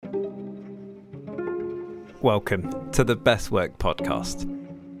Welcome to the Best Work podcast.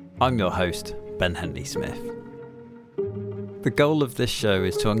 I'm your host, Ben Henley Smith. The goal of this show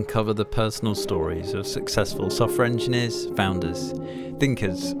is to uncover the personal stories of successful software engineers, founders,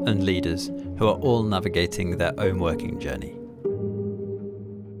 thinkers, and leaders who are all navigating their own working journey.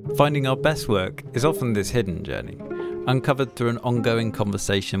 Finding our best work is often this hidden journey, uncovered through an ongoing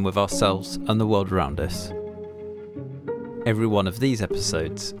conversation with ourselves and the world around us. Every one of these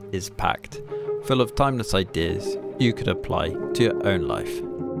episodes is packed, full of timeless ideas you could apply to your own life.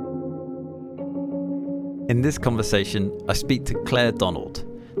 In this conversation, I speak to Claire Donald,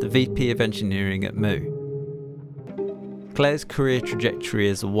 the VP of Engineering at Moo. Claire's career trajectory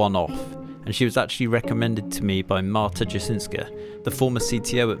is a one-off, and she was actually recommended to me by Marta Jasinska, the former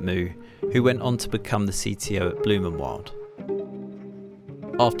CTO at Moo, who went on to become the CTO at Bloom & Wild.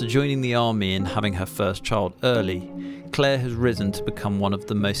 After joining the army and having her first child early, Claire has risen to become one of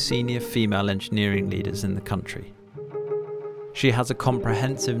the most senior female engineering leaders in the country. She has a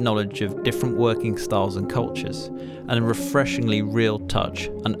comprehensive knowledge of different working styles and cultures, and a refreshingly real touch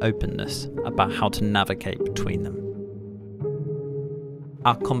and openness about how to navigate between them.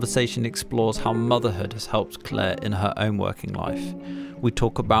 Our conversation explores how motherhood has helped Claire in her own working life. We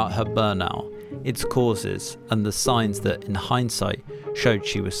talk about her burnout, its causes, and the signs that, in hindsight, showed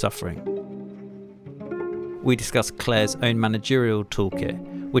she was suffering. We discuss Claire's own managerial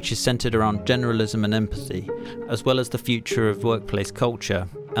toolkit, which is centred around generalism and empathy, as well as the future of workplace culture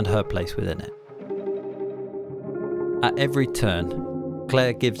and her place within it. At every turn,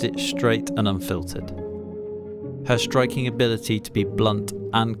 Claire gives it straight and unfiltered. Her striking ability to be blunt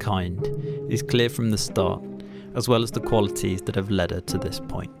and kind is clear from the start, as well as the qualities that have led her to this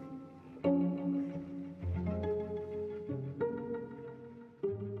point.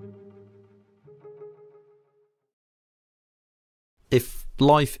 If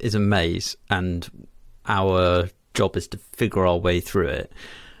life is a maze and our job is to figure our way through it,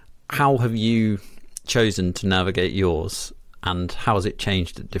 how have you chosen to navigate yours, and how has it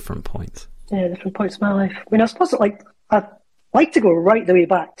changed at different points? Yeah, different points in my life. I mean, I suppose I'd like to go right the way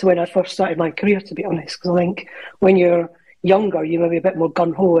back to when I first started my career, to be honest, because I think when you're younger, you may be a bit more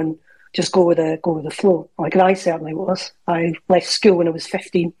gung-ho and just go with the flow. Like, and I certainly was. I left school when I was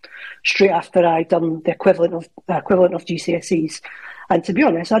 15, straight after I'd done the equivalent of GCSEs. And to be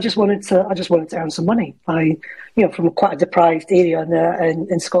honest, I just wanted to earn some money. From quite a deprived area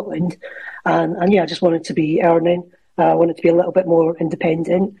in Scotland, and I just wanted to be earning. I wanted to be a little bit more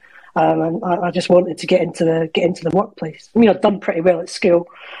independent. And I just wanted to get into the workplace. I mean, I'd done pretty well at school,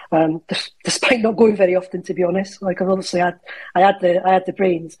 despite not going very often, to be honest. Like, obviously, I had the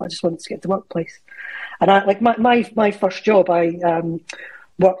brains, but I just wanted to get to the workplace. And my first job, I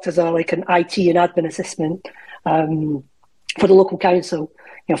worked as an IT and admin assistant for the local council.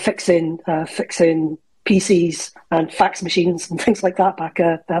 Fixing PCs and fax machines and things like that back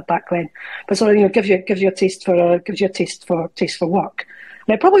then. But sort of, gives you a taste for work.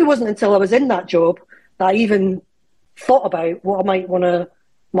 And it probably wasn't until I was in that job that I even thought about what I might want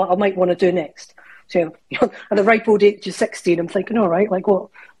to do next. So, at the ripe old age of 16, I'm thinking, all right, like what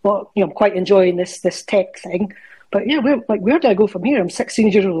I'm quite enjoying this tech thing. But where do I go from here? I'm 16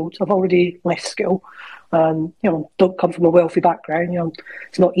 years old. I've already left school. Don't come from a wealthy background.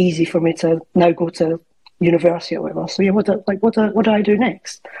 It's not easy for me to now go to university or whatever. So what do I do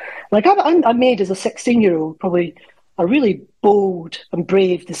next? Like, I made as a 16-year-old probably a really bold and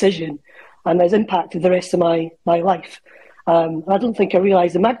brave decision, and has impacted the rest of my life. I don't think I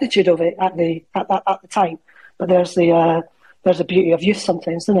realised the magnitude of it at the time, but there's a beauty of youth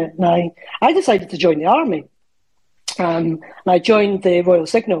sometimes, isn't it? And I decided to join the army, and I joined the Royal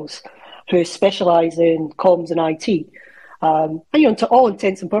Signals, who specialise in comms and IT. And to all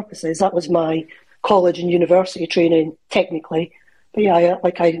intents and purposes, that was my college and university training technically. But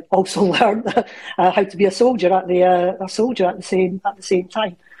I also learned how to be a soldier at the same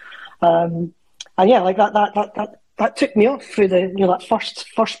time. That took me off through that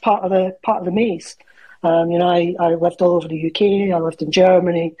first part of the maze. I lived all over the UK. I lived in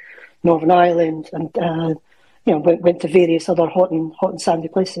Germany, Northern Ireland, and went to various other hot and sandy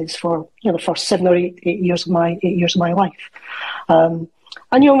places for the first 7 or 8 years of my life. And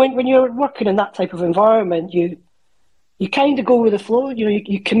when you're working in that type of environment, you kind of go with the flow.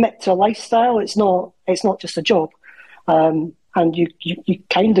 You commit to a lifestyle. It's not just a job, and you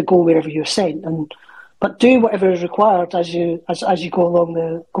kind of go wherever you're sent, but do whatever is required as you go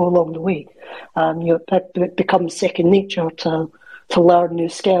along the way. It becomes second nature to learn new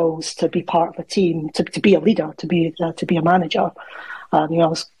skills, to be part of a team, to be a leader, to be a manager. I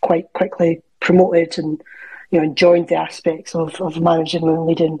was quite quickly promoted and enjoyed the aspects of managing and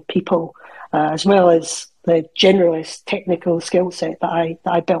leading people, as well as the generalist technical skill set that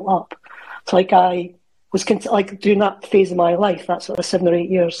I built up. So like I was during that phase of my life, that sort of 7 or 8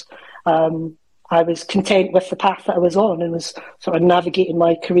 years, I was content with the path that I was on and was sort of navigating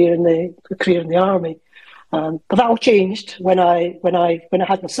my career in the army. But that all changed when I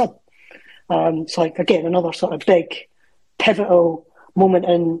had my son. So like again, another sort of big pivotal moment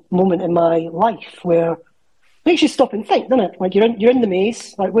in my life where it makes you stop and think, doesn't it? Like you're in the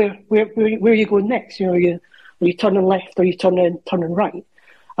maze. Like where are you going next? Are you turning left or are you turning right?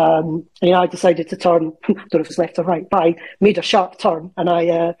 I decided to turn. I don't know if it's left or right, but I made a sharp turn and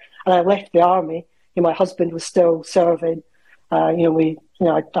I left the army. My husband was still serving.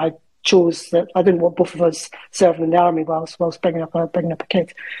 I chose that I didn't want both of us serving in the army whilst bringing up a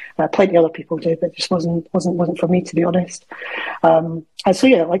kid. Plenty of other people did, but it just wasn't for me, to be honest. And so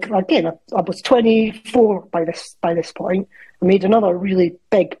I was 24 by this point. I made another really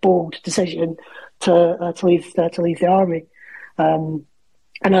big, bold decision to leave the army, and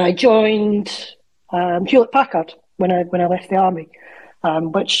I joined Hewlett Packard when I left the army,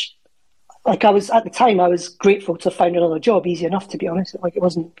 which. Like I was at the time, I was grateful to find another job. Easy enough, to be honest. Like it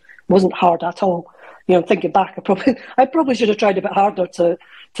wasn't hard at all. Thinking back, I probably should have tried a bit harder to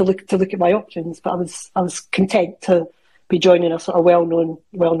look at my options. But I was content to be joining a sort of well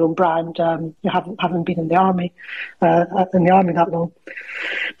known brand. Having been in the army that long.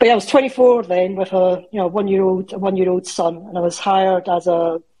 But yeah, I was 24 then with a 1 year old son, and I was hired as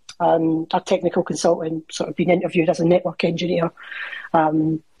a technical consultant, sort of being interviewed as a network engineer.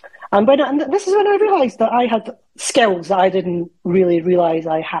 And this is when I realised that I had skills that I didn't really realise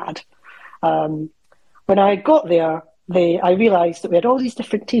I had. When I got there, I realised that we had all these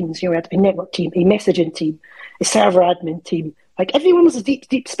different teams. We had a network team, a messaging team, a server admin team. Like everyone was a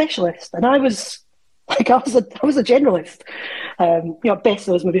deep specialist, and I was a generalist. Best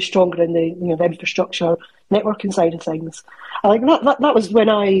I was maybe stronger in the infrastructure networking side of things. Like that was when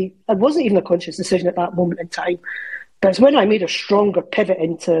it wasn't even a conscious decision at that moment in time. But it's when I made a stronger pivot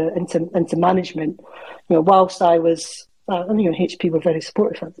into management. Whilst I was, HP were very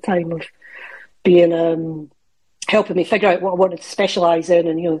supportive at the time of being helping me figure out what I wanted to specialise in,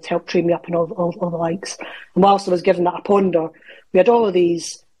 and to help train me up and all the likes. And whilst I was given that a ponder, we had all of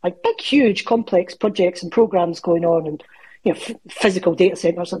these like big, huge, complex projects and programs going on, and physical data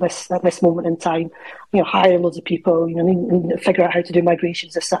centres at this moment in time. Hiring loads of people. Figure out how to do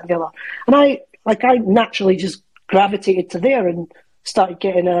migrations, this, that, and the other. And I naturally just gravitated to there and started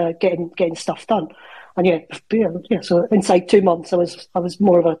getting stuff done. And so inside 2 months, I was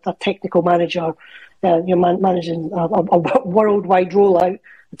more of a technical manager, managing a worldwide rollout,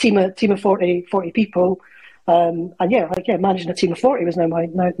 a team of 40 people, managing a team of 40 was now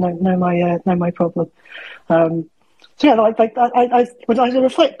my problem. When I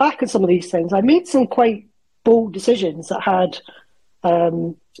reflect back on some of these things, I made some quite bold decisions that had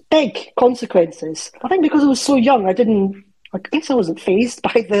big consequences. I think because I was so young, I guess I wasn't fazed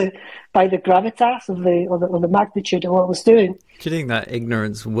by the gravitas of the magnitude of what I was doing. Do you think that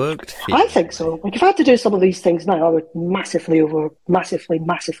ignorance worked for you? I think so. Like if I had to do some of these things now, I would massively overthink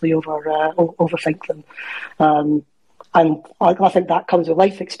them. And I think that comes with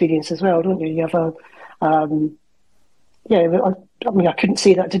life experience as well, don't you? You have I couldn't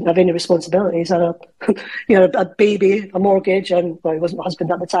say that I didn't have any responsibilities. I had a baby, a mortgage, and he wasn't my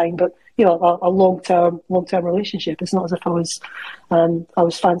husband at the time, but a long-term relationship. It's not as if I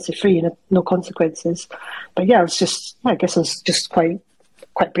was fancy free and had no consequences. But yeah, I guess I was just quite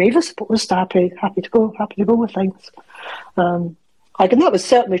brave, I suppose. Happy to go with things. And that was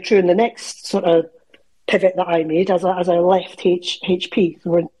certainly true in the next sort of pivot that I made as I left HP. So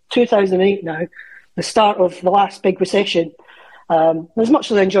we're in 2008 now, the start of the last big recession. As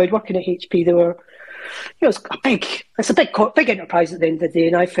much as I enjoyed working at HP, they were, it's a big enterprise at the end of the day,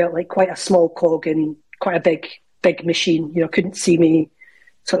 and I felt like quite a small cog in quite a big machine. Couldn't see me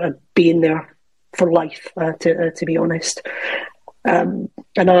sort of being there for life, to be honest. And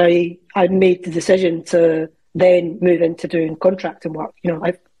I made the decision to then move into doing contracting work.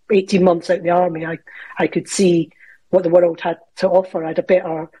 18 months out in the army, I could see what the world had to offer. I had a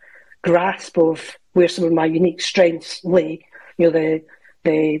better grasp of where some of my unique strengths lay.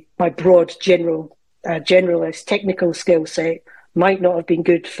 My broad generalist technical skill set might not have been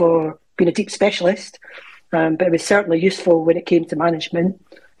good for being a deep specialist, but it was certainly useful when it came to management.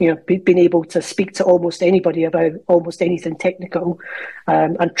 Being able to speak to almost anybody about almost anything technical,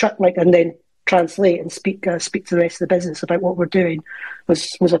 and then translate and speak to the rest of the business about what we're doing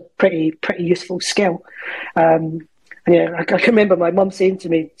was a pretty useful skill. I can remember my mum saying to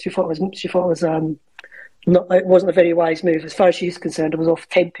me, she thought it was it wasn't a very wise move. As far as she's concerned, I was off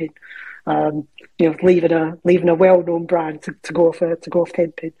temping. Leaving a well-known brand to go off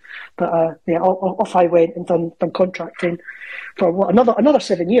temping. But off I went and done contracting for another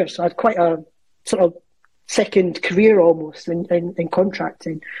 7 years. So I had quite a sort of second career almost in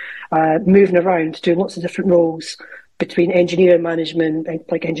contracting, moving around, doing lots of different roles between engineering management,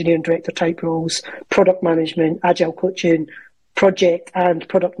 like engineering director type roles, product management, agile coaching, project and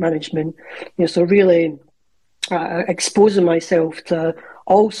product management. So really exposing myself to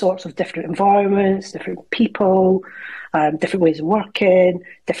all sorts of different environments, different people, different ways of working,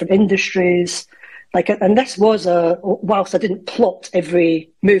 different industries. And this was whilst I didn't plot every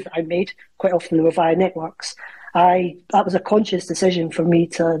move that I made, quite often they were via networks. That was a conscious decision for me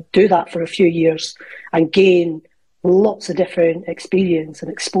to do that for a few years and gain lots of different experience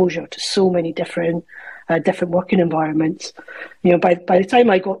and exposure to so many different working environments. By the time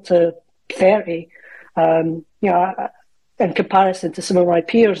I got to 30, in comparison to some of my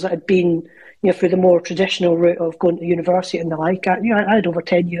peers that had been, through the more traditional route of going to university and the like, I had over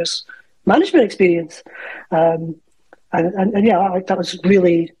 10 years management experience, that was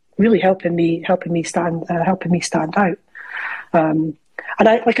really, really helping me stand out. And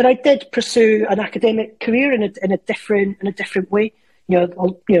I did pursue an academic career in a different way.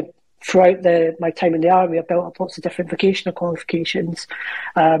 Throughout my time in the army, I built up lots of different vocational qualifications,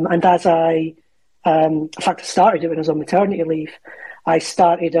 and as in fact, I started it when I was on maternity leave. I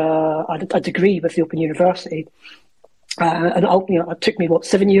started a degree with the Open University, and it took me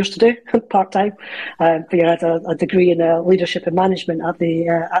 7 years to do part time. But I had a degree in leadership and management at the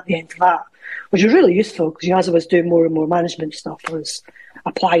end of that, which was really useful because as I was doing more and more management stuff, I was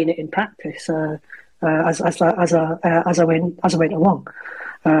applying it in practice as I went along.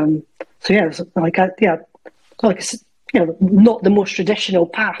 Not the most traditional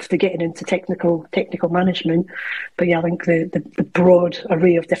path to getting into technical management, but I think the broad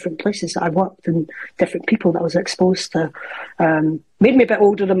array of different places that I worked and different people that I was exposed to made me a bit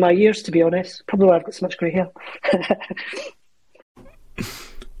older than my years, to be honest. Probably why I've got so much grey hair.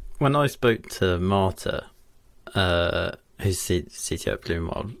 When I spoke to Marta, who's CTO at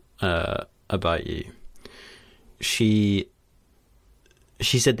Bloomworld, about you, she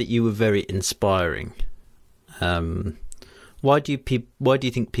said that you were very inspiring. Why do you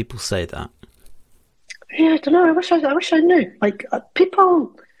think people say that? Yeah, I don't know. I wish I knew.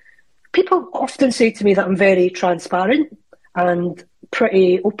 People often say to me that I'm very transparent and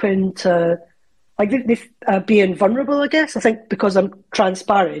pretty open to being vulnerable. I guess I think because I'm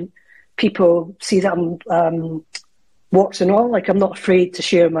transparent, people see that I'm warts and all. I'm not afraid to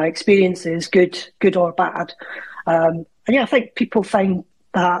share my experiences, good or bad. I think people find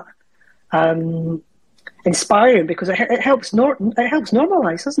that inspiring because it helps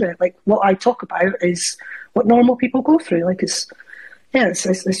normalize, doesn't it? What I talk about is what normal people go through. It's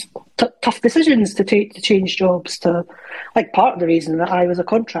tough decisions to take to change jobs. Part of the reason that I was a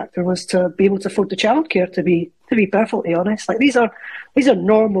contractor was to be able to afford the childcare. To be perfectly honest, these are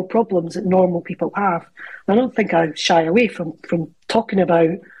normal problems that normal people have. I don't think I shy away from talking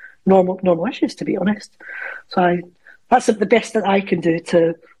about normal issues, to be honest. So that's the best that I can do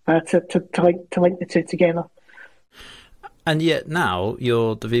to link the two together. And yet now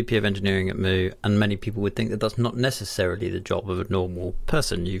you're the VP of Engineering at Moo, and many people would think that that's not necessarily the job of a normal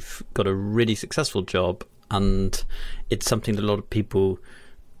person. You've got a really successful job, and it's something that a lot of people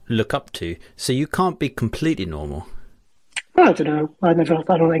look up to. So you can't be completely normal. I don't know. I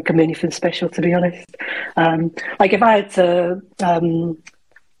don't think I'm anything special, to be honest. If I had to,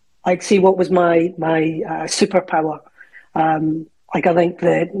 see what was my superpower. I think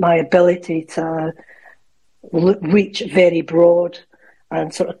that my ability to reach very broad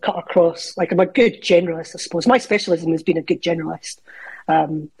and sort of cut across, I'm a good generalist, I suppose. My specialism has been a good generalist.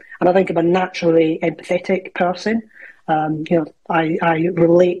 And I think I'm a naturally empathetic person. I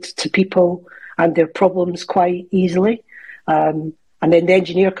relate to people and their problems quite easily. And then the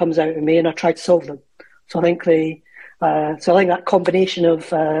engineer comes out of me and I try to solve them. So I think that combination of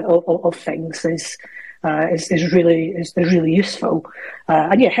things is really useful,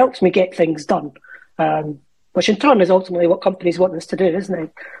 and it helps me get things done, which in turn is ultimately what companies want us to do, isn't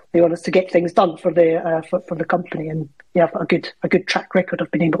it? They want us to get things done for the company, and I've got a good track record of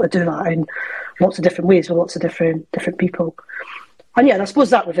being able to do that in lots of different ways with lots of different people. And I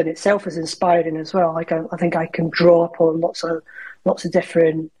suppose that within itself is inspiring as well. I think I can draw upon lots of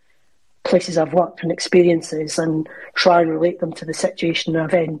different places I've worked and experiences, and try and relate them to the situation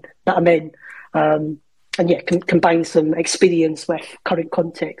that I'm in. And combine some experience with current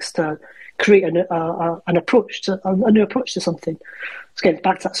context to create a new approach to something. It's getting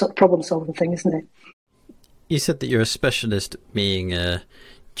back to that sort of problem solving thing, isn't it? You said that you're a specialist being a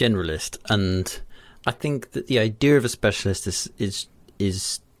generalist, and I think that the idea of a specialist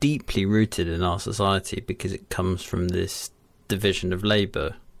is deeply rooted in our society because it comes from this division of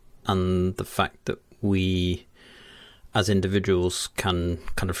labour and the fact that we as individuals can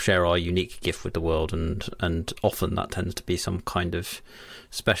kind of share our unique gift with the world, and often that tends to be some kind of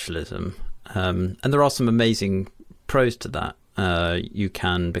specialism. And there are some amazing pros to that. You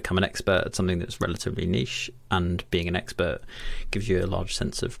can become an expert at something that's relatively niche, and being an expert gives you a large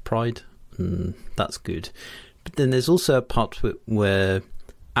sense of pride, and that's good. But then there's also a part where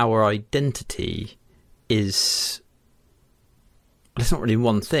our identity is, it's not really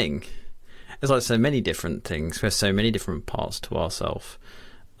one thing. It's like so many different things. We have so many different parts to ourselves,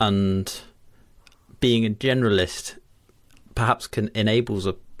 and being a generalist perhaps enables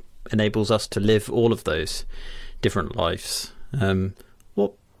us to live all of those different lives.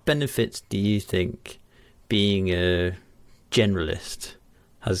 What benefits do you think being a generalist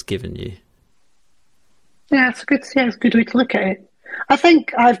has given you? Yeah, it's a good way to look at it. I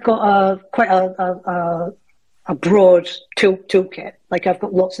think I've got quite a broad toolkit. Like, I've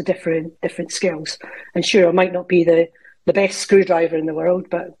got lots of different skills, and sure, I might not be the best screwdriver in the world,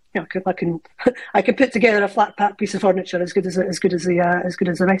 but you know, I can put together a flat pack piece of furniture as good as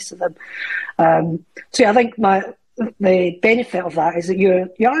the rest of them. So yeah, I think the benefit of that is that you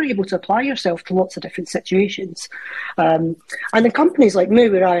are able to apply yourself to lots of different situations. And in companies like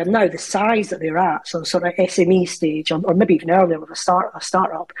Moo, where I am now, the size that they're at, so sort of SME stage, or maybe even earlier with a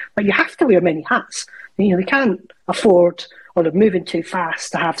startup, but you have to wear many hats. You know, they can't afford, or they're moving too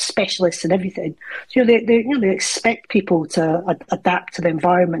fast to have specialists in everything. So they expect people to adapt to the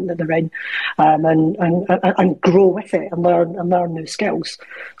environment that they're in, and grow with it and learn new skills.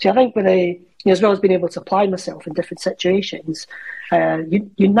 So I think as well as being able to apply myself in different situations, you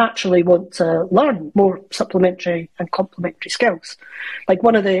naturally want to learn more supplementary and complementary skills. Like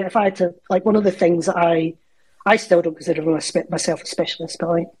one of the things that I still don't consider myself a specialist, but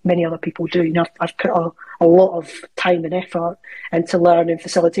like many other people do. You know, I've put a lot of time and effort into learning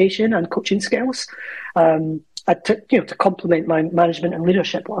facilitation and coaching skills, to complement my management and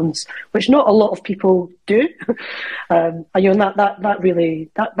leadership ones, which not a lot of people do. And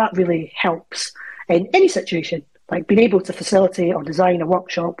that really helps in any situation. Like being able to facilitate or design a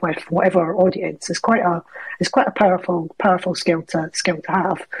workshop with whatever audience is quite a powerful skill to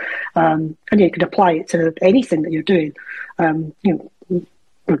have, and you can apply it to anything that you're doing,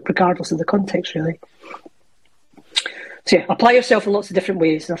 regardless of the context, really. So yeah, apply yourself in lots of different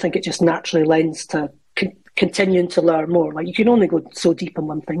ways, and I think it just naturally lends to continuing to learn more. Like, you can only go so deep in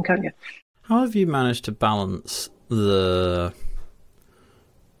one thing, can't you? How have you managed to balance on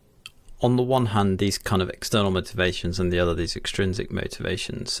the one hand, these kind of external motivations, and the other, these extrinsic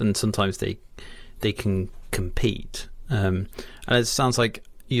motivations, and sometimes they can compete. And it sounds like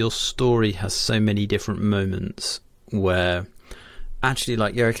your story has so many different moments where actually,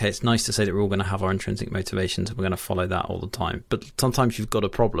 like, yeah, okay, it's nice to say that we're all going to have our intrinsic motivations and we're going to follow that all the time. But sometimes you've got a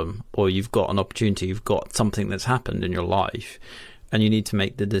problem, or you've got an opportunity, you've got something that's happened in your life, and you need to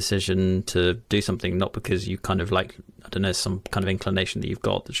make the decision to do something, not because you kind of like, I don't know, some kind of inclination that you've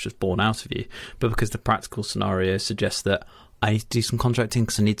got that's just born out of you, but because the practical scenario suggests that I need to do some contracting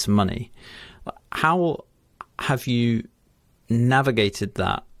because I need some money. How have you navigated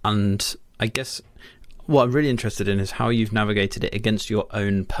that? And I guess what I'm really interested in is how you've navigated it against your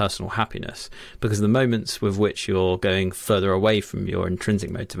own personal happiness, because the moments with which you're going further away from your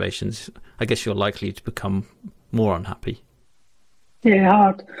intrinsic motivations, I guess you're likely to become more unhappy. Yeah,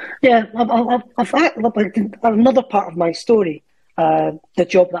 hard. Yeah, I've had another part of my story. The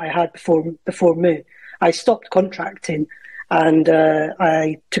job that I had before Moo, I stopped contracting, and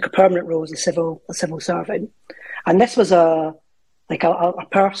I took a permanent role as a civil servant. And this was a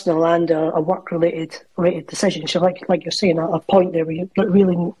personal and a work related decision. So like you're saying, a point there where it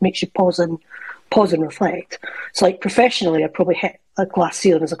really makes you pause and reflect. So like professionally, I probably hit a glass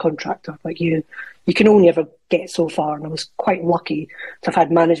ceiling as a contractor. Like you can only ever get so far, and I was quite lucky to have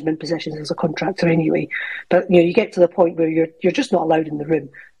had management positions as a contractor anyway. But you get to the point where you're just not allowed in the room.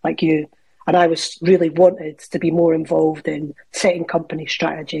 And I was really wanted to be more involved in setting company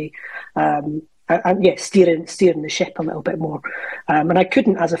strategy, and steering the ship a little bit more. And I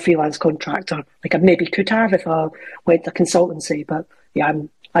couldn't as a freelance contractor. Like, I maybe could have if I went to consultancy, but yeah,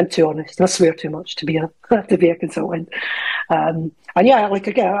 I'm too honest. I swear too much to be a consultant. I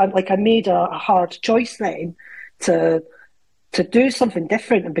made a hard choice then to do something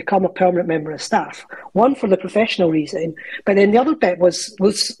different and become a permanent member of staff. One, for the professional reason, but then the other bit was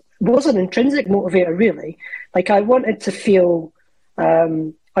an intrinsic motivator, really. Like, I wanted to feel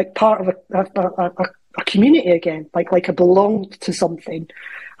like part of a community again, like I belonged to something.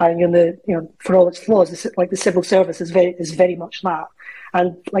 And for all its flaws, like the civil service is very much that.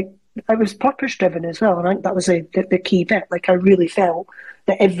 And like I was purpose driven as well, and I think that was the key bit. Like I really felt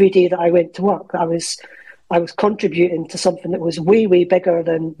that every day that I went to work, I was contributing to something that was way bigger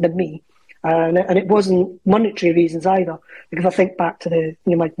than me. And it wasn't monetary reasons either, because I think back to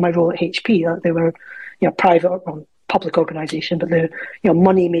my role at HP, that they were private or public organisation, but they're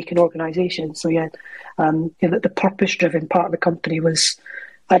money making organisation. So the purpose driven part of the company was,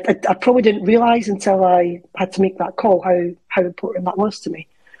 I probably didn't realise until I had to make that call how important that was to me.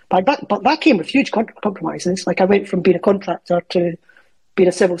 But that came with huge compromises. Like I went from being a contractor to being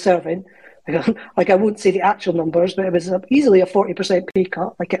a civil servant. Like I won't say the actual numbers, but it was easily a 40% pay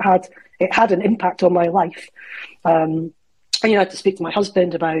cut. Like it had an impact on my life. And I had to speak to my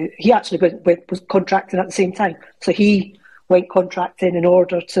husband about. He actually was contracting at the same time, so he went contracting in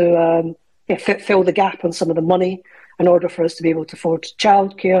order to fill the gap on some of the money, in order for us to be able to afford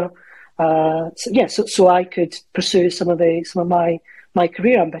childcare. So I could pursue some of my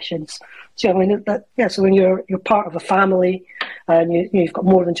career ambitions. So so when you're part of a family and you've got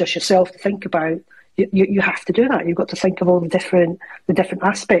more than just yourself to think about, you have to do that. You've got to think of all the different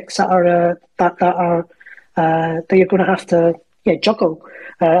aspects that you're going to have to juggle,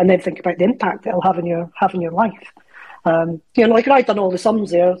 and then think about the impact it'll have in your life. Like I'd done all the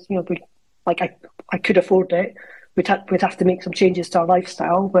sums there. I could afford it. We'd have to make some changes to our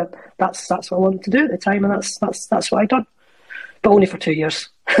lifestyle, but that's what I wanted to do at the time, and that's what I done. But only for 2 years.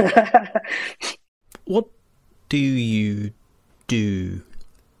 What do you do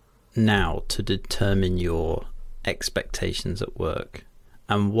now to determine your expectations at work,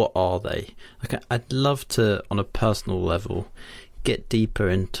 and what are they? Like, I'd love to, on a personal level, get deeper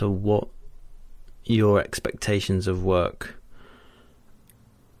into what your expectations of work,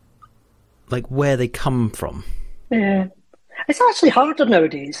 like where they come from. Yeah, it's actually harder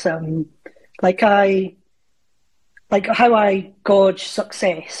nowadays. Like how I gauge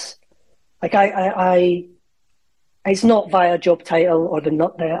success. Like I it's not via job title or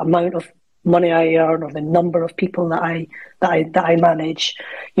the amount of money I earn or the number of people that I manage.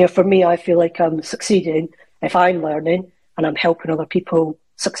 For me, I feel like I'm succeeding if I'm learning and I'm helping other people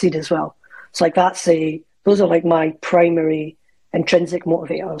succeed as well. So like those are like my primary intrinsic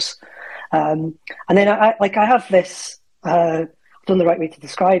motivators. And then I have this, I don't know the right way to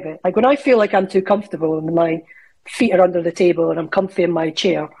describe it. Like when I feel like I'm too comfortable and my feet are under the table and I'm comfy in my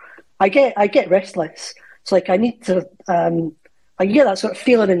chair, I get restless. It's like I need to, you get that sort of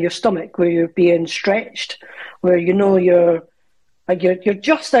feeling in your stomach where you're being stretched, where you're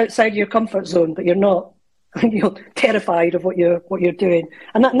just outside your comfort zone, but you're not, terrified of what you're doing,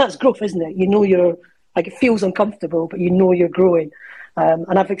 and that's growth, isn't it? You're like, it feels uncomfortable, but you're growing,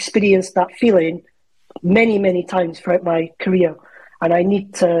 and I've experienced that feeling many times throughout my career, and I don't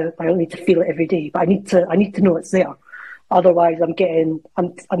need to feel it every day, but I need to know it's there. Otherwise, I'm getting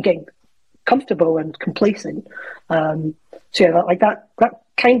comfortable and complacent. That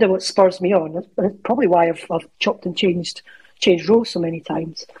kind of what spurs me on. That's probably why I've chopped and changed roles so many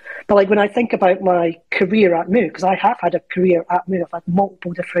times. But like when I think about my career at Moo, because I have had a career at Moo, I've had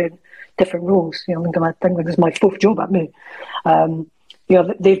multiple different roles. I think this is my fourth job at Moo.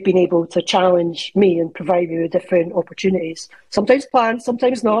 They've been able to challenge me and provide me with different opportunities. Sometimes planned,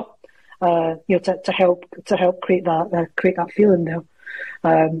 sometimes not. To help create that feeling there.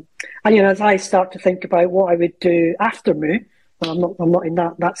 And as I start to think about what I would do after Moo, well, I'm not in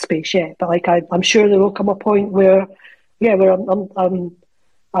that space yet. But like I'm sure there will come a point where I'm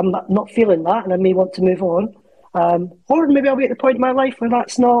not feeling that, and I may want to move on. Or maybe I'll be at the point in my life where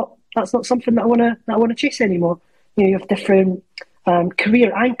that's not something that I want to chase anymore. You have different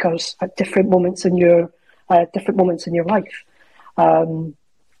career anchors at different moments in your life.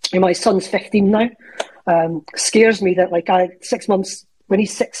 My son's 15 now. Scares me that when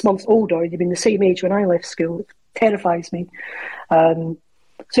he's 6 months older, he'd been the same age when I left school. It terrifies me. I've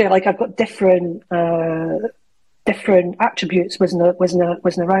got different attributes wasn't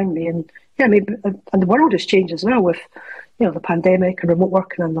around me, and maybe and the world has changed as well with the pandemic and remote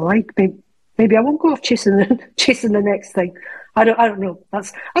working and the like. Maybe I won't go off chasing the next thing. I don't know.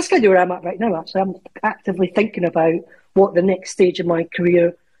 That's kind of where I'm at right now. Actually, I'm actively thinking about what the next stage of my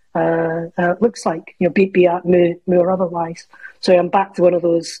career looks like. Be at Moo or otherwise. So I'm back to one of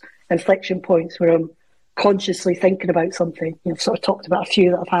those inflection points where I'm consciously thinking about something. I've sort of talked about a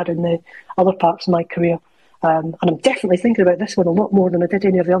few that I've had in the other parts of my career. And I'm definitely thinking about this one a lot more than I did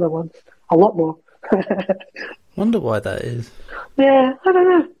any of the other ones. A lot more. Wonder why that is. Yeah, I don't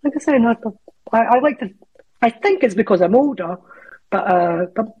know. Like I say, I like to. I think it's because I'm older,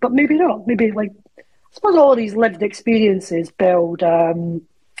 but maybe not. Maybe like suppose all of these lived experiences build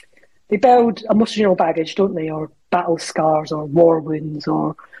they build emotional baggage, don't they, or battle scars, or war wounds,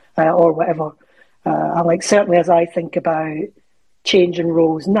 or whatever. And like certainly as I think about changing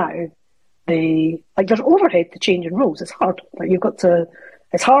roles now, there's overhead to changing roles. It's hard. Like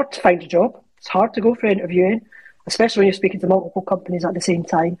it's hard to find a job. It's hard to go for interviewing, especially when you're speaking to multiple companies at the same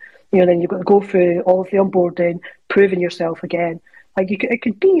time. Then you've got to go through all of the onboarding, proving yourself again. Like it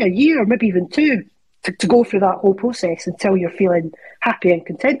could be a year, maybe even two, to go through that whole process until you're feeling happy and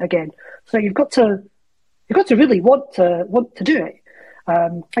content again. So you've got to really want to do it.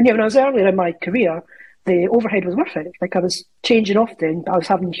 And when I was earlier in my career, the overhead was worth it. Like I was changing often, but I was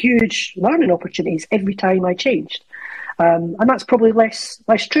having huge learning opportunities every time I changed. And that's probably less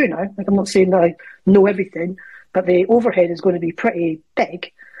true now. Like I'm not saying that I know everything, but the overhead is going to be pretty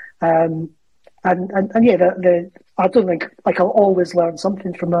big. And yeah, I don't think like I'll always learn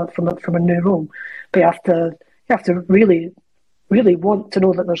something from a new role, but you have to really want to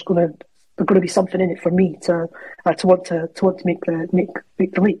know that there's going to be something in it for me to want to make the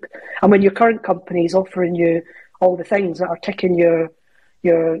leap. And when your current company is offering you all the things that are ticking your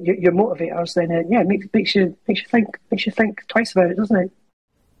motivators, then it makes you think twice about it, doesn't it?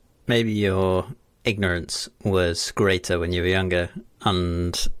 Maybe your ignorance was greater when you were younger,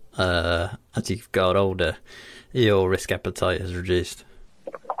 and as you've got older, your risk appetite has reduced.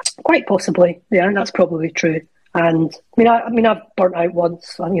 Quite possibly, yeah, and that's probably true. And I mean, I've burnt out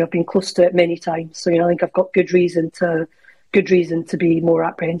once, and I've been close to it many times. So I think I've got good reason to be more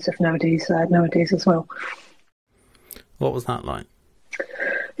apprehensive nowadays as well. What was that like?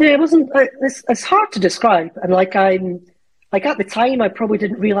 Yeah, it wasn't. It's hard to describe, and at the time, I probably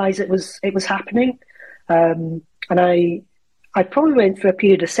didn't realise it was happening, and I probably went through a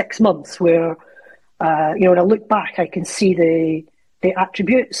period of 6 months where, when I look back, I can see the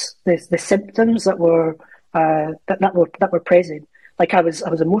attributes, the symptoms that were present. Like I was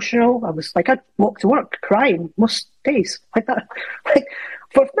emotional. I'd walk to work crying most days, like that, like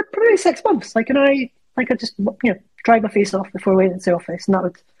for probably 6 months. Like, and I just dried my face off before I went into the office, and that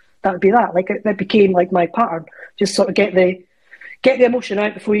would be that. Like that became like my pattern. Just sort of get the emotion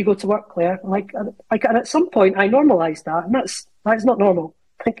out before you go to work, Claire. And at some point I normalised that, and that's not normal.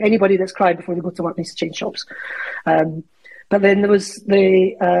 I think anybody that's cried before they go to work needs to change jobs. But then there was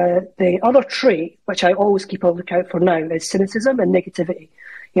the other trait, which I always keep a lookout for now, is cynicism and negativity.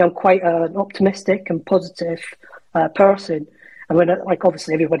 I'm quite an optimistic and positive person, and when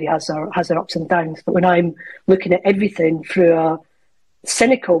obviously everybody has their ups and downs, but when I'm looking at everything through a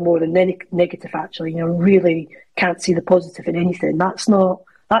cynical more than negative, actually, really can't see the positive in anything. That's not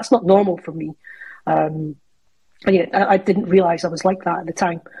normal for me. And yeah, I didn't realise I was like that at the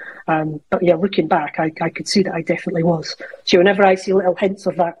time. But yeah, looking back, I could see that I definitely was. So whenever I see little hints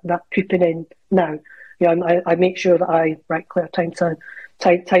of that creeping in now, I make sure that right, Claire, time to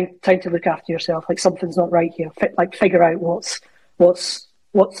look after yourself. Like something's not right here. Figure out what's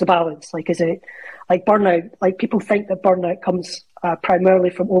the balance. Like, is it like burnout? Like people think that burnout comes primarily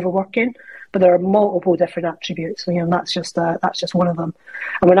from overworking, but there are multiple different attributes, and that's just one of them.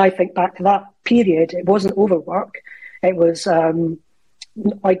 And when I think back to that period, it wasn't overwork; it was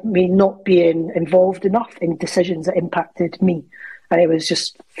like me not being involved enough in decisions that impacted me, and it was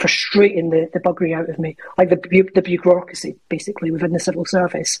just frustrating the buggery out of me, like the bureaucracy basically within the civil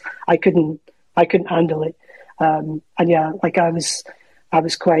service. I couldn't handle it, and yeah, like I was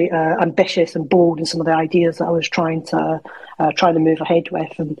quite ambitious and bold in some of the ideas that I was trying to move ahead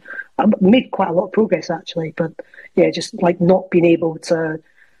with, and I made quite a lot of progress actually. But yeah, just like not being able to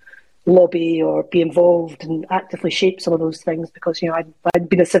lobby or be involved and actively shape some of those things, because I'd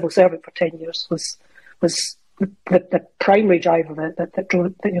been a civil servant for 10 years was the primary driver that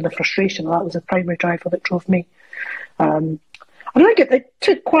drove the frustration. That was the primary driver that drove me. I think it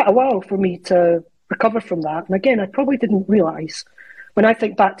took quite a while for me to recover from that, and again, I probably didn't realise. When I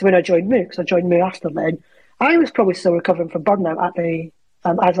think back to when I joined Moo, because I joined Moo after then, I was probably still recovering from burnout at the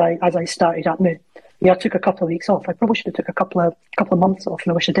as I started at Moo. I took a couple of weeks off. I probably should have took a couple of months off,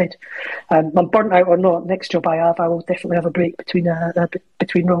 and I wish I did. I'm burnt out or not. Next job I have, I will definitely have a break between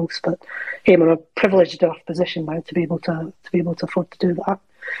roles. But hey, I'm in a privileged enough position now to be able to afford to do that.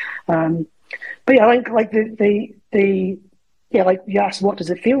 But yeah, I think like like you asked, what does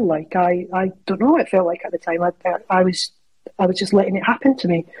it feel like? I don't know what it felt like at the time. I was just letting it happen to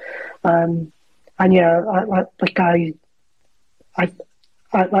me, and yeah,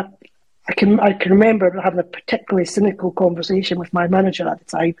 I can remember having a particularly cynical conversation with my manager at the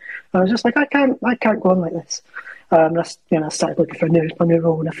time. And I was just like, I can't go on like this. I started looking for a new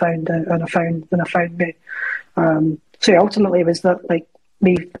role, and I found me. So yeah, ultimately, it was that like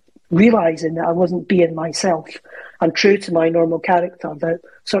me realising that I wasn't being myself and true to my normal character, that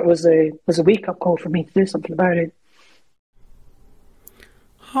sort of was a wake-up call for me to do something about it.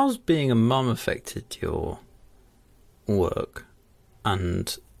 How's being a mum affected your work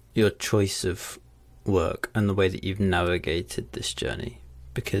and your choice of work and the way that you've navigated this journey?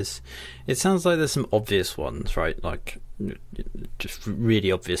 Because it sounds like there's some obvious ones, right? Like just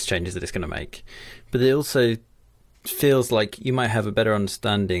really obvious changes that it's going to make. But it also feels like you might have a better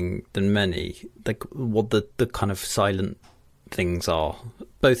understanding than many, like what the kind of silent things are,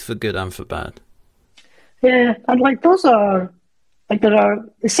 both for good and for bad. Yeah, and like those are like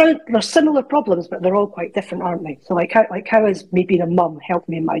they're similar problems, but they're all quite different, aren't they? So like how has me being a mum helped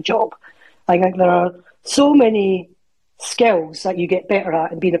me in my job? Like there are so many skills that you get better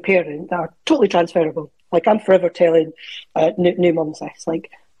at in being a parent that are totally transferable. Like I'm forever telling new mums this, like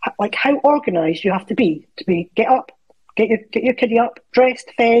how organised you have to be get up, get your kiddie up,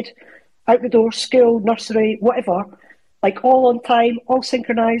 dressed, fed, out the door, school, nursery, whatever, like all on time, all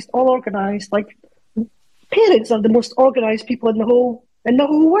synchronised, all organised. Like parents are the most organised people in the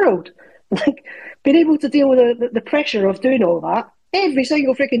whole world. Like being able to deal with the pressure of doing all that every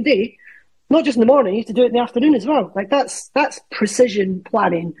single freaking day, not just in the morning, you have to do it in the afternoon as well. Like that's precision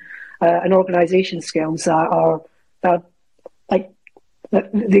planning and organisation skills that are like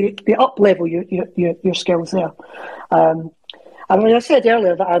the up level your skills there. And when I said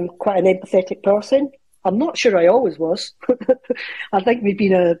earlier that I'm quite an empathetic person, I'm not sure I always was. I think me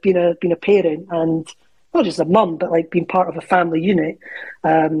being a parent and not just a mum, but like being part of a family unit,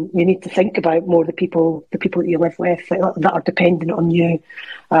 you need to think about more the people that you live with that are dependent on you,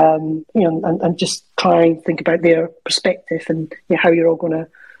 and just try and think about their perspective and how you're all going to.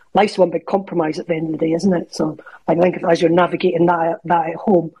 Life's one big compromise at the end of the day, isn't it? So I think as you're navigating that at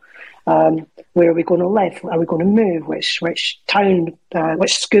home, where are we going to live? Are we going to move? Which town?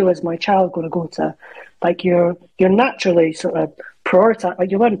 Which school is my child going to go to? Like you're naturally sort of prioritize. Like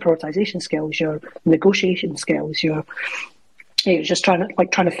you learn prioritization skills, your negotiation skills. You're just trying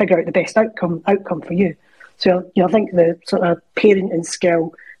to figure out the best outcome for you. So I think the sort of parenting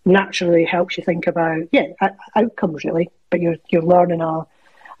skill naturally helps you think about outcomes really, but you're learning a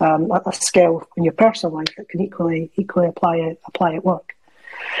skill in your personal life that can equally apply at work.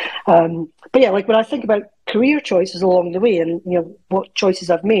 But like when I think about career choices along the way, and what choices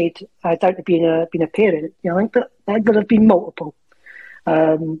I've made down to being a parent, I think there have been multiple.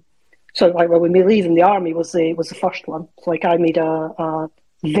 So like when we leaving the army was the first one. So like I made a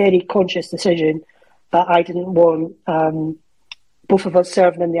very conscious decision that I didn't want both of us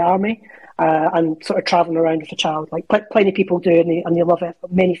serving in the army. And sort of travelling around with a child, like plenty of people do, and they love it.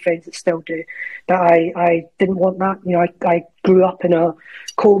 Many friends that still do, but I didn't want that. I grew up in a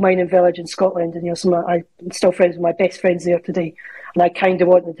coal mining village in Scotland, and I'm still friends with my best friends there today. And I kind of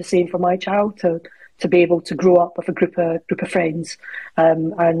wanted the same for my child to be able to grow up with a group of friends.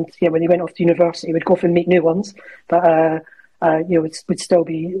 And when he went off to university, we'd go off and meet new ones, but would still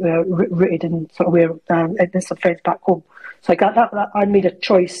be rooted in sort of where there's some friends back home. So I made a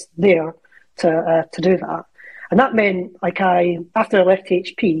choice there to do that, and that meant after I left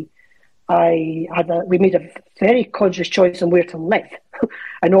HP, we made a very conscious choice on where to live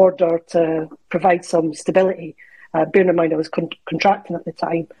in order to provide some stability. Bearing in mind I was contracting at the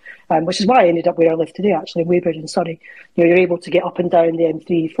time, which is why I ended up where I live today, actually in Weybridge in Surrey. You're able to get up and down the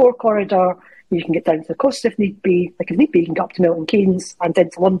M3/4 corridor. You can get down to the coast if need be. Like if need be, you can get up to Milton Keynes and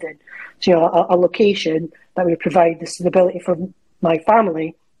into London. So a location that would provide the stability for my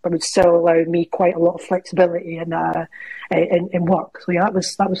family, but would still allow me quite a lot of flexibility in work. So that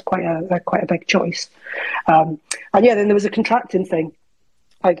was quite a big choice. And then there was a contracting thing.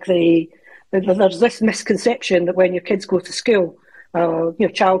 Like there's this misconception that when your kids go to school,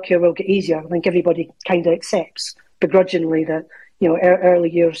 childcare will get easier. I think everybody kind of accepts begrudgingly that early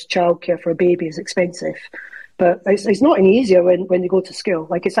years childcare for a baby is expensive, but it's not any easier when they go to school.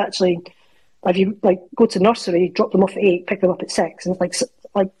 Like it's actually, if you go to nursery, drop them off at 8, pick them up at 6, and it's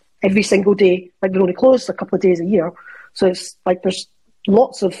like every single day. Like they're only closed a couple of days a year, so it's like there's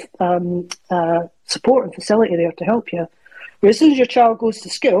lots of support and facility there to help you. But as soon as your child goes to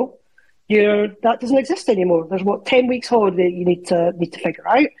school, that doesn't exist anymore. There's 10 weeks holiday you need to figure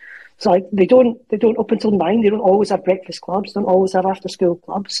out. So like they don't open till 9. They don't always have breakfast clubs. Don't always have after school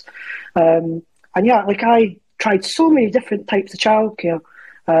clubs. I tried so many different types of childcare.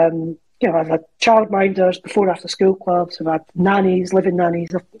 I've had childminders, before after school clubs. I've had nannies, living nannies.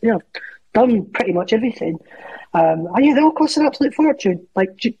 I've done pretty much everything. They all cost an absolute fortune.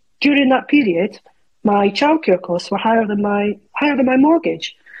 Like during that period, my childcare costs were higher than my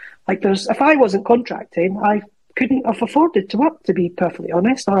mortgage. Like if I wasn't contracting, I couldn't have afforded to work, to be perfectly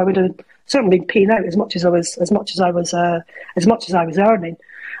honest, or I would have certainly been paying out as much as I was earning.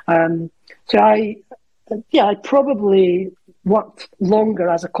 So I probably worked longer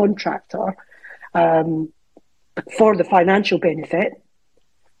as a contractor for the financial benefit,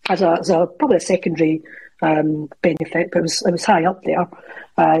 as a probably a secondary benefit, but it was high up there.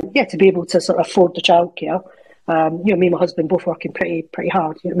 To be able to sort of afford the childcare. Me and my husband both working pretty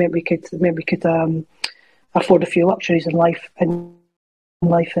hard. It meant we could afford a few luxuries in life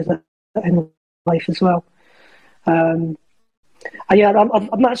as well. I'm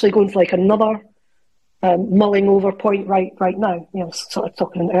actually going for like another mulling over point right now. Sort of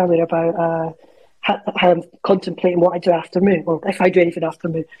talking earlier about how I'm contemplating what I do after Moo, or if I do anything after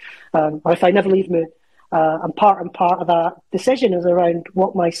Moo, or if I never leave Moo. And part of that decision is around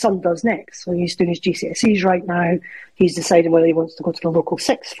what my son does next. So he's doing his GCSEs right now. He's deciding whether he wants to go to the local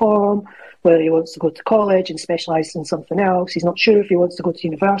sixth form, whether he wants to go to college and specialise in something else. He's not sure if he wants to go to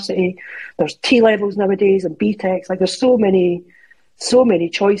university. There's T-levels nowadays and BTECs. Like, there's so many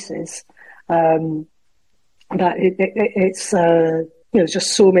choices that it's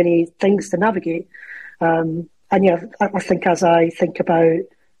just so many things to navigate. I think as I think about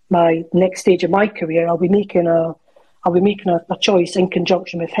my next stage of my career, I'll be making a choice in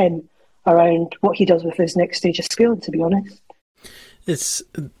conjunction with him around what he does with his next stage of schooling, to be honest. It's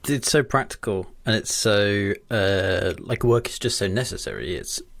so practical, and it's so work is just so necessary.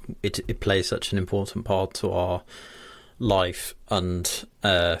 It plays such an important part to our life, and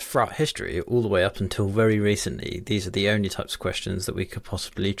throughout history, all the way up until very recently, these are the only types of questions that we could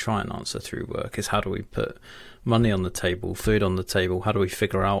possibly try and answer through work. Is how do we put money on the table, food on the table? How do we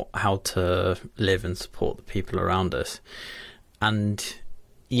figure out how to live and support the people around us? And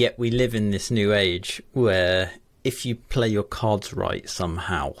yet we live in this new age where if you play your cards right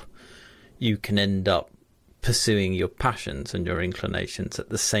somehow, you can end up pursuing your passions and your inclinations at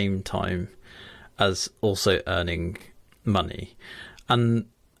the same time as also earning money. And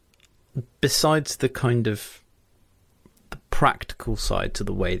besides the kind of the practical side to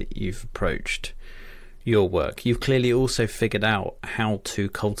the way that you've approached your work, you've clearly also figured out how to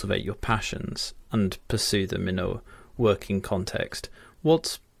cultivate your passions and pursue them in a working context.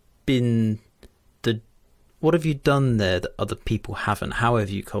 What have you done there that other people haven't? How have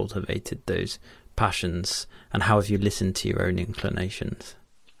you cultivated those passions, and how have you listened to your own inclinations?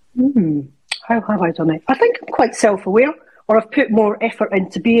 How have I done it? I think I'm quite self-aware, or I've put more effort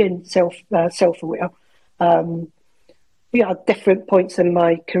into being self-aware. At different points in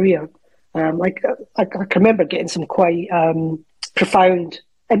my career. I can remember getting some quite profound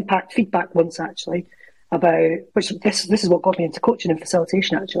impact feedback once, actually, about which this is what got me into coaching and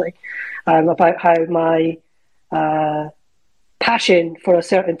facilitation, actually, about how my passion for a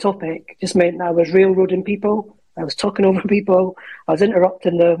certain topic just meant that I was railroading people, I was talking over people, I was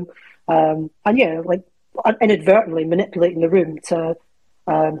interrupting them, inadvertently manipulating the room to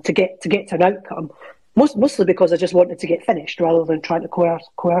get to an outcome. Mostly because I just wanted to get finished rather than trying to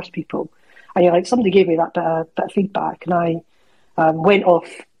coerce people. And somebody gave me that bit of feedback, and I went off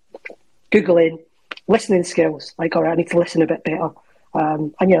Googling listening skills. All right, I need to listen a bit better.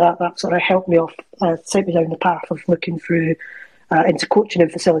 That sort of helped me off, sent me down the path of looking through into coaching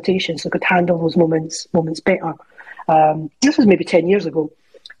and facilitation, so I could handle those moments better. This was maybe 10 years ago,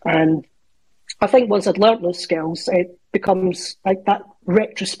 and I think once I'd learnt those skills, it becomes like that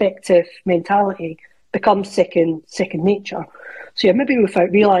retrospective mentality becomes second nature. So maybe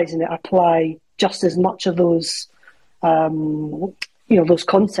without realising it, I apply just as much of those, those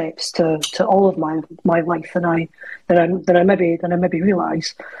concepts to all of my life than I maybe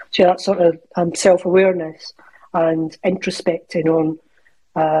realise. So that sort of self-awareness and introspecting on,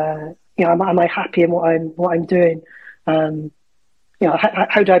 am I happy in what I'm doing? How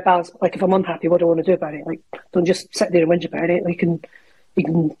do I balance? Like, if I'm unhappy, what do I want to do about it? Like, don't just sit there and whinge about it. You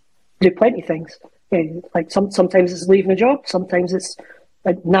can do plenty of things. Sometimes it's leaving a job. Sometimes it's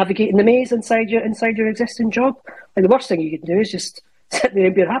navigating the maze inside your existing job. The worst thing you can do is just sit there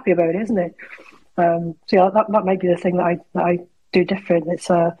and be happy about it, isn't it? That might be the thing that I do different. It's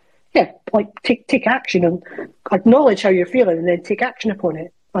take action and acknowledge how you're feeling, and then take action upon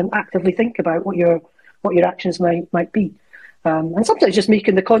it and actively think about what your actions might be. And sometimes just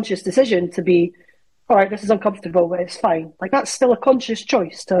making the conscious decision to be, all right, this is uncomfortable, but it's fine. That's still a conscious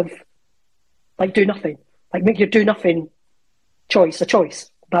choice to have, do nothing. Make your do nothing choice a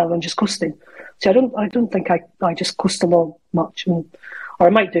choice rather than just coasting. So I don't think I just coast along much, or I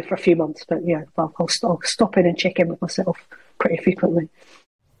might do for a few months, but yeah, I'll stop in and check in with myself pretty frequently.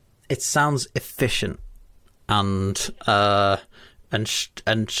 It sounds efficient and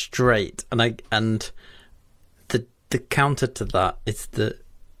straight, and the counter to that is that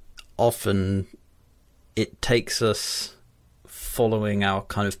often it takes us following our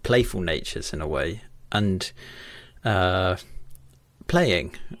kind of playful natures in a way, and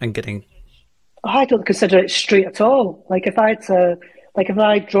playing and getting. I don't consider it straight at all. Like if I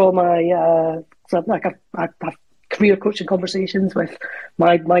draw my I have career coaching conversations with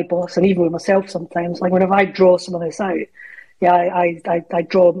my boss and even with myself sometimes. Like whenever I draw some of this out, yeah, I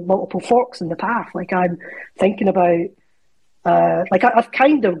draw multiple forks in the path. Like I'm thinking about, I've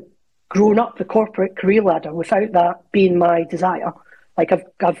kind of grown up the corporate career ladder without that being my desire. Like I've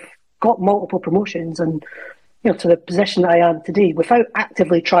got multiple promotions and, to the position that I am today without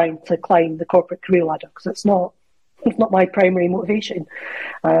actively trying to climb the corporate career ladder, because it's not my primary motivation.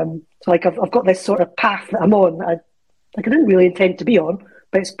 So like I've got this sort of path that I'm on that I didn't really intend to be on,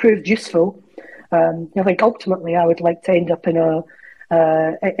 but it's proved useful. I think ultimately I would like to end up in a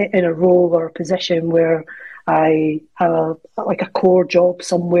role or a position where I have a core job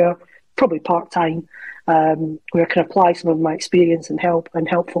somewhere, probably part-time, where I can apply some of my experience and help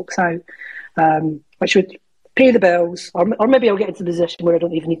folks out, which would pay the bills, or maybe I'll get into a position where I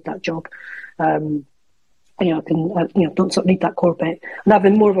don't even need that job. I don't sort of need that core bit, and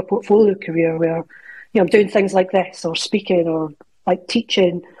having more of a portfolio career where, I'm doing things like this, or speaking, or like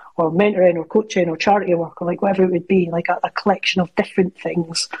teaching, or mentoring, or coaching, or charity work, or like whatever it would be, like a collection of different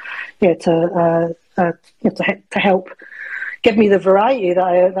things, to help give me the variety that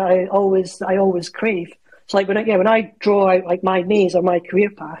I always crave. So like when I draw out like my maze or my career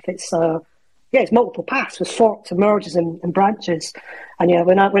path, it's multiple paths with forks and merges and branches. And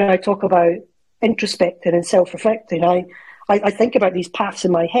when I talk about introspecting and self-reflecting, I think about these paths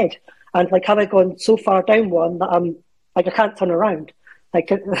in my head, and like have I gone so far down one that I'm like I can't turn around? Like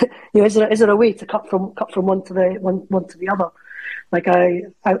is there a way to cut from one to the other? Like I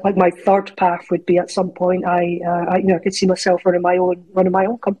like my third path would be at some point I could see myself running my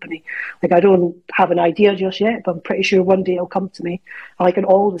own company. Like I don't have an idea just yet, but I'm pretty sure one day it'll come to me. And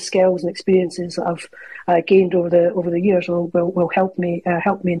all the skills and experiences that I've gained over the years will help me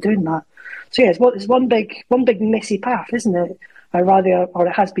in doing that. So yeah, it's one big messy path, isn't it? Or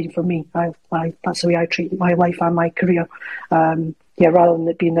it has been for me. That's the way I treat my life and my career. Rather than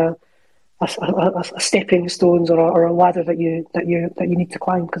it being a stepping stones or a ladder that you need to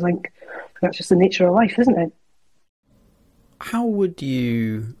climb, because I think that's just the nature of life, isn't it? How would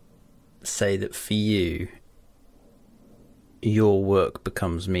you say that for you, your work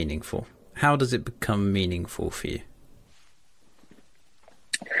becomes meaningful? How does it become meaningful for you?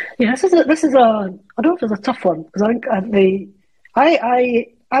 Yeah, this is I don't know if it's a tough one, because I think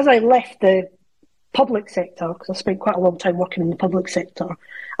as I left the public sector, because I spent quite a long time working in the public sector,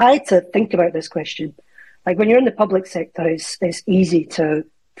 I had to think about this question. Like when you're in the public sector, it's easy to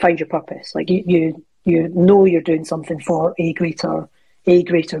find your purpose. Like you know you're doing something for a greater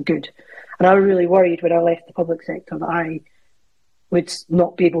good. And I was really worried when I left the public sector that I would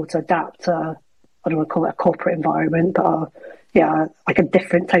not be able to adapt to, I don't want to call it a corporate environment, but like a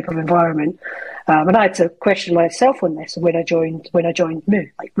different type of environment. And I had to question myself on this when I joined Moo.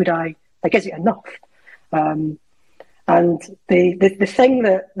 Like, is it enough? And the thing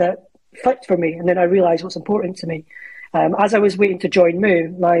that flipped for me, and then I realised what's important to me. As I was waiting to join Moo,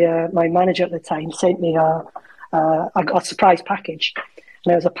 my manager at the time sent me a surprise package,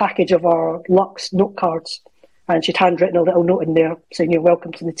 and it was a package of our Lux note cards, and she'd handwritten a little note in there saying, "You're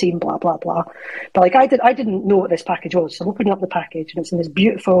welcome to the team," blah blah blah. But like I didn't know what this package was, so I'm opening up the package, and it's in this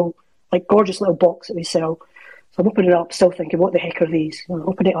beautiful, like gorgeous little box that we sell. So I'm opening it up, still thinking, what the heck are these? I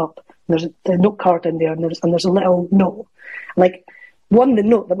open it up, and there's a note card in there, and there's a little note. Like, the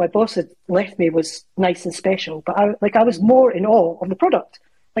note that my boss had left me was nice and special, but I was more in awe of the product.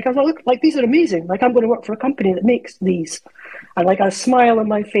 Like, I was like, look, these are amazing. Like, I'm going to work for a company that makes these. And like, I had a smile on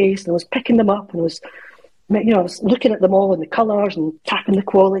my face, and I was picking them up, and I was looking at them all and the colours and tapping the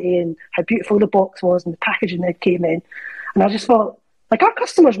quality and how beautiful the box was and the packaging that came in. And I just thought, like, our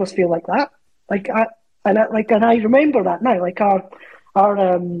customers must feel like that. And I remember that now. Like our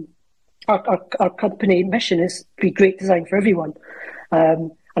company mission is to be great design for everyone.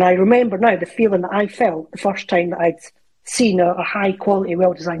 And I remember now the feeling that I felt the first time that I'd seen a high quality,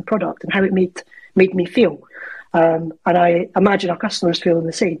 well designed product and how it made me feel. And I imagine our customers feeling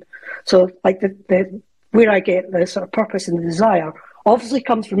the same. So like the where I get the sort of purpose and the desire obviously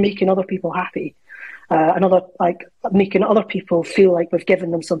comes from making other people happy. Making other people feel like we've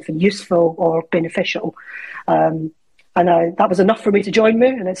given them something useful or beneficial, and that was enough for me to join Moo,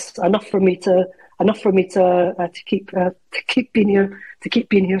 and it's enough for me to keep being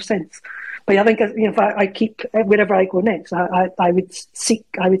here since. But I think if I keep wherever I go next, I would seek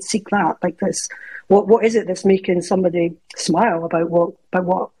that, like this what is it that's making somebody smile about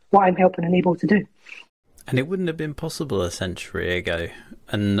what I'm helping and able to do? And it wouldn't have been possible a century ago,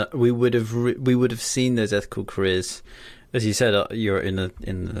 and we would have seen those ethical careers, as you said. You're in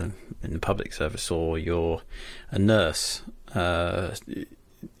the public service, or you're a nurse.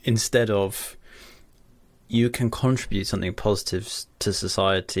 Instead of, you can contribute something positive to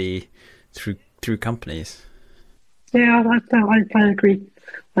society through companies. Yeah, I agree.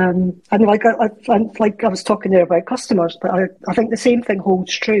 And like I was talking there about customers, but I think the same thing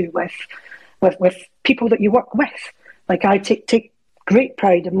holds true with people that you work with. Like, I take great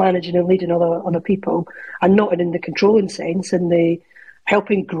pride in managing and leading other people, and not in the controlling sense, in the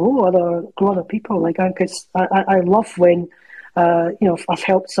helping grow other people. Like, I love when if I've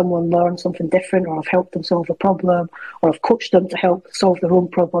helped someone learn something different, or I've helped them solve a problem, or I've coached them to help solve their own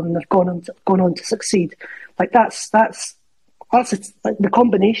problem, and they've gone on to succeed. Like, that's like the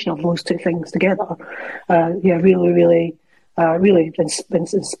combination of those two things together. Really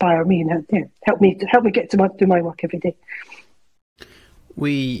inspire me, and help me get to do my work every day.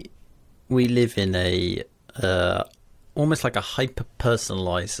 We live in a almost like a hyper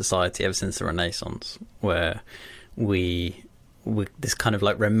personalized society ever since the Renaissance, where this kind of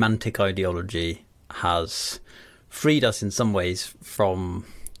like romantic ideology has freed us in some ways from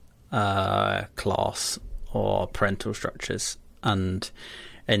class or parental structures, and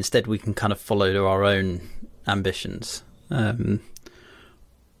instead we can kind of follow our own ambitions.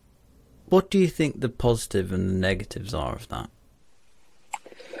 What do you think the positive and the negatives are of that?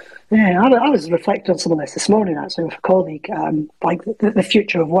 Yeah, I was reflecting on some of this morning, actually, with a colleague, like the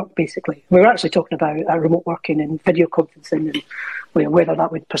future of work, basically. We were actually talking about remote working and video conferencing, and whether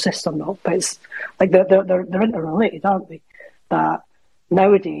that would persist or not. But it's like they're interrelated, aren't they? That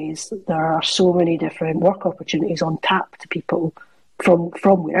nowadays there are so many different work opportunities on tap to people from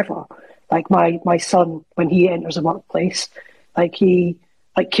wherever. Like my son, when he enters a workplace,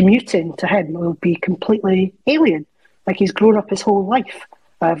 commuting to him will be completely alien. Like, he's grown up his whole life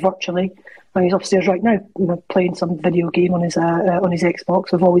virtually, and he's upstairs right now, playing some video game on his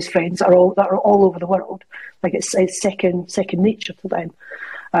Xbox with all his friends that are all over the world. Like, it's second nature to them.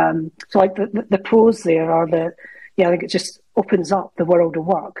 So like the pros there are that, I think it just opens up the world of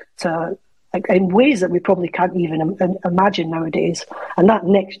work to, like, in ways that we probably can't even imagine nowadays. And that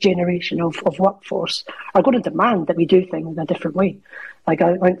next generation of workforce are going to demand that we do things in a different way. Like,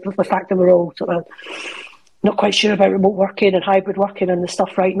 I think the fact that we're all sort of not quite sure about remote working and hybrid working and the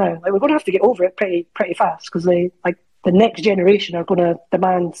stuff right now, like, we're going to have to get over it pretty fast, because the next generation are going to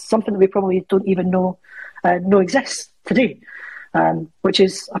demand something that we probably don't even know exists today, which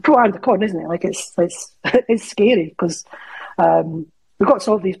is a pro and a con, isn't it? Like, it's scary, because we've got to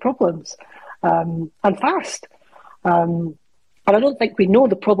solve these problems and fast. And I don't think we know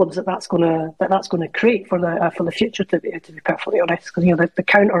the problems that's going to create for the future. To be perfectly honest, because the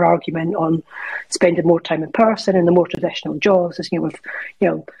counter argument on spending more time in person in the more traditional jobs is we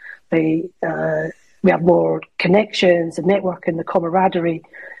have more connections, the networking, the camaraderie.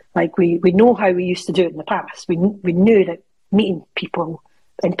 Like, we know how we used to do it in the past. We knew that meeting people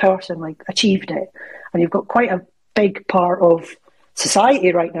in person achieved it, and you've got quite a big part of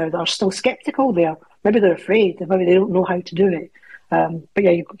society right now that are still sceptical there. Maybe they're afraid, and maybe they don't know how to do it. But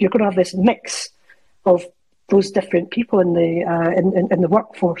you're going to have this mix of those different people in the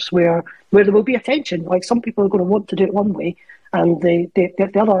workforce where there will be a tension. Like, some people are going to want to do it one way, and the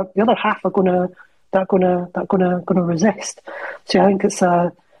other half are going to resist. So I think it's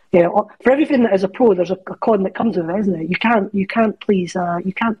for everything that is a pro, there's a con that comes with it, isn't it? You can't please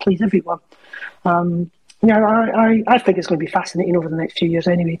everyone. I think it's going to be fascinating over the next few years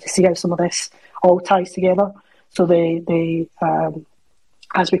anyway, to see how some of this all ties together. So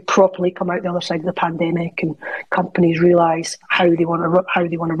as we properly come out the other side of the pandemic, and companies realise how they want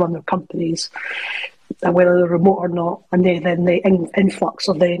to run their companies, and whether they're remote or not, and then the influx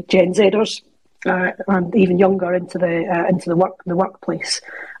of the Gen Zers and even younger into the workplace.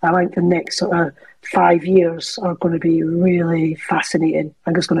 I think the next sort of 5 years are going to be really fascinating.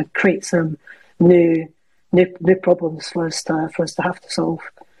 I think it's going to create some new problems for us to have to solve,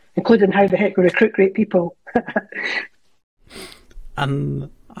 including how the heck we recruit great people. And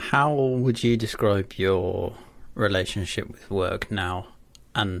how would you describe your relationship with work now?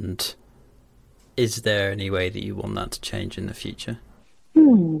 And is there any way that you want that to change in the future?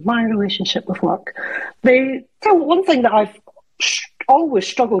 My relationship with work. One thing that I've always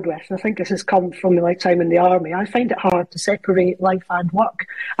struggled with, and I think this has come from my time in the army, I find it hard to separate life and work,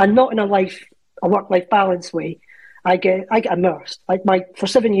 and not in a work-life balance way. I get immersed. For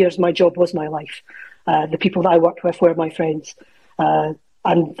 7 years, my job was my life. The people that I worked with were my friends.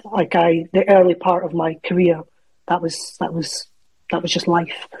 and the early part of my career, that was just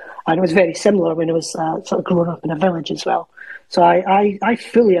life, and it was very similar when I was sort of growing up in a village as well. So I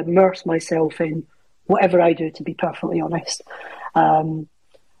fully immerse myself in whatever I do, to be perfectly honest. And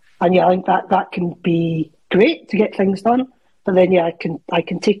yeah, I think that can be great to get things done, but then yeah, I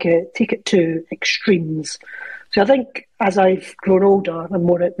can take it to extremes. So I think as I've grown older and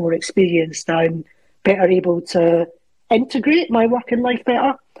more experienced, I'm better able to integrate my work and life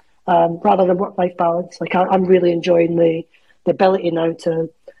better, rather than work-life balance. Like I'm really enjoying the ability now to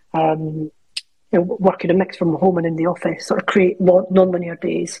work in a mix from home and in the office, sort of create non-linear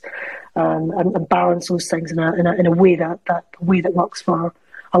days, and balance those things in a way that works for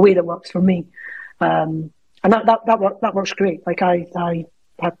me. And that works great. Like I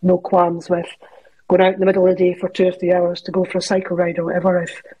have no qualms with going out in the middle of the day for 2 or 3 hours to go for a cycle ride or whatever,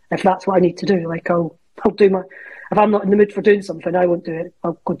 if that's what I need to do. Like I'll do if I'm not in the mood for doing something, I won't do it.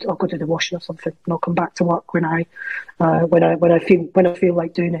 I'll go do the washing or something, and I'll come back to work when I feel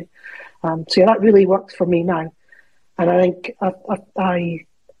like doing it. So yeah, that really works for me now, and I think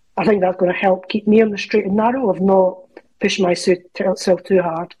I think that's going to help keep me on the straight and narrow of not pushing myself too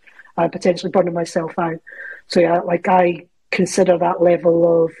hard, potentially burning myself out. So yeah, like I consider that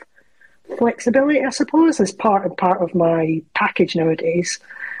level of flexibility, I suppose, as part of my package nowadays,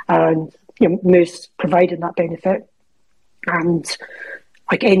 and Moose providing that benefit. And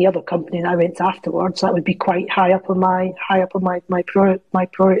like any other company that I went to afterwards, that would be quite high up on my priority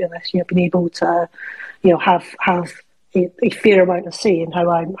list. Being able to have a fair amount of say in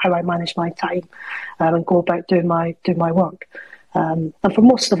how I manage my time, and go about doing my work. And for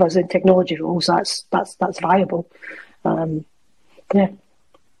most of us in technology roles, that's viable. Yeah.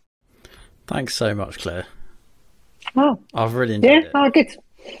 Thanks so much, Claire. Oh, I've really enjoyed it. Oh, good.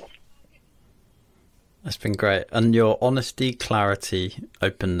 It's been great. And your honesty, clarity,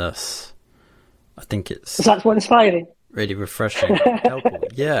 openness, I think that's what inspiring. Really refreshing, helpful.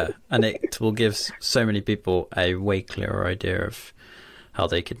 Yeah. And it will give so many people a way clearer idea of how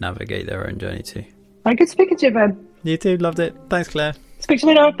they could navigate their own journey too. Good speaking to you, Ben. You too, loved it. Thanks, Claire. Speak to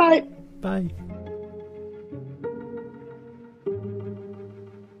you later. Bye. Bye.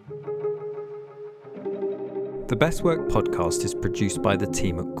 The Best Work podcast is produced by the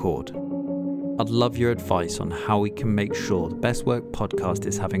team at Cord. I'd love your advice on how we can make sure the Best Work podcast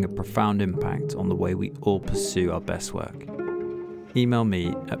is having a profound impact on the way we all pursue our best work. Email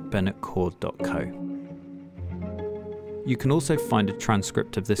me at ben@cord.co. You can also find a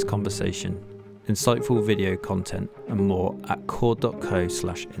transcript of this conversation, insightful video content and more at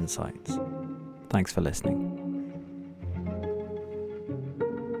cord.co/insights. Thanks for listening.